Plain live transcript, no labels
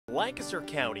Lancaster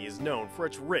County is known for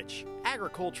its rich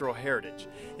agricultural heritage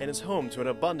and is home to an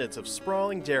abundance of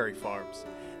sprawling dairy farms.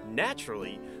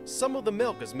 Naturally, some of the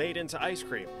milk is made into ice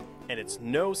cream, and it's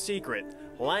no secret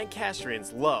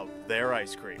Lancastrians love their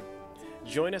ice cream.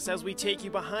 Join us as we take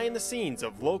you behind the scenes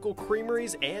of local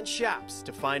creameries and shops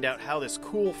to find out how this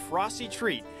cool frosty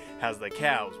treat has the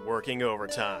cows working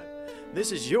overtime.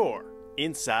 This is your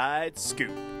Inside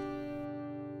Scoop.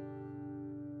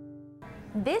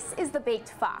 This is the Baked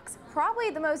Fox, probably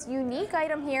the most unique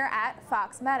item here at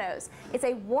Fox Meadows. It's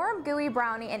a warm, gooey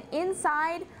brownie and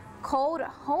inside cold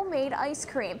homemade ice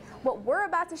cream. What we're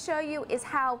about to show you is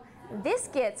how this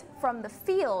gets from the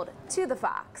field to the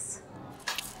Fox.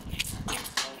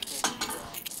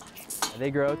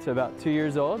 They grow to about 2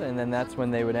 years old, and then that's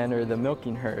when they would enter the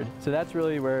milking herd. So that's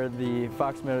really where the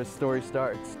Fox Meadows story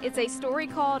starts. It's a story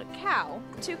called Cow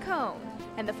to Cone,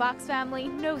 and the Fox family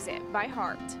knows it by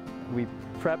heart. We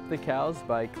prep the cows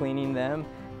by cleaning them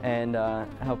and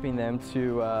helping them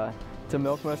to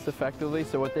milk most effectively.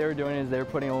 So what they were doing is they were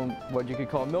putting on what you could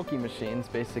call milking machines,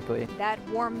 basically. That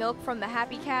warm milk from the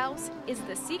happy cows is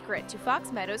the secret to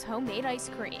Fox Meadows homemade ice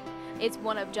cream. It's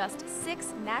one of just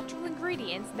 6 natural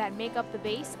ingredients that make up the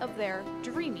base of their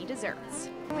dreamy desserts.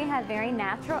 We have very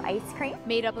natural ice cream.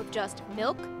 Made up of just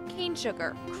milk, cane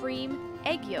sugar, cream,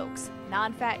 egg yolks,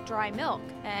 non-fat dry milk,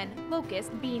 and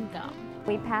locust bean gum.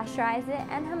 We pasteurize it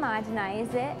and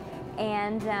homogenize it,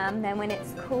 and then when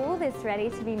it's cooled, it's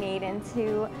ready to be made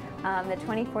into the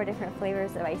 24 different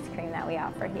flavors of ice cream that we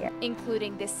offer here.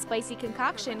 Including this spicy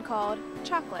concoction called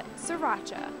chocolate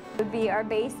sriracha. It would be our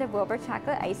base of Wilbur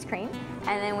chocolate ice cream,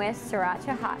 and then with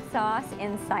sriracha hot sauce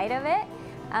inside of it,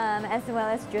 as well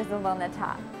as drizzled on the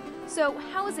top. So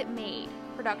how is it made?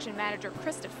 Production manager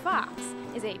Krista Fox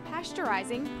is a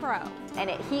pasteurizing pro. And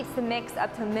it heats the mix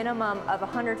up to a minimum of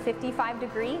 155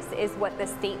 degrees is what the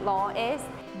state law is.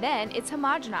 Then it's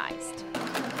homogenized.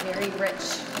 Very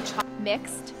rich.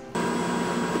 Mixed.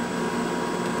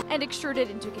 And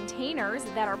extruded into containers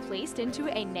that are placed into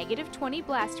a -20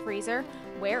 blast freezer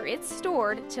where it's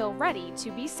stored till ready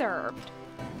to be served.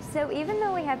 So even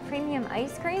though we have premium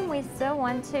ice cream, we still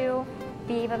want to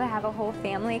be able to have a whole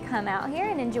family come out here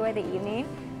and enjoy the evening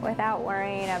without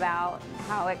worrying about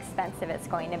how expensive it's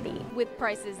going to be. With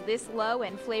prices this low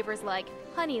and flavors like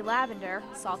honey lavender,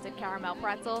 salted caramel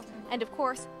pretzel, and of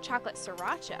course chocolate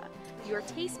sriracha, your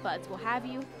taste buds will have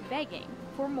you begging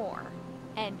for more.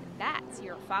 And that's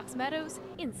your Fox Meadows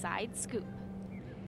Inside Scoop.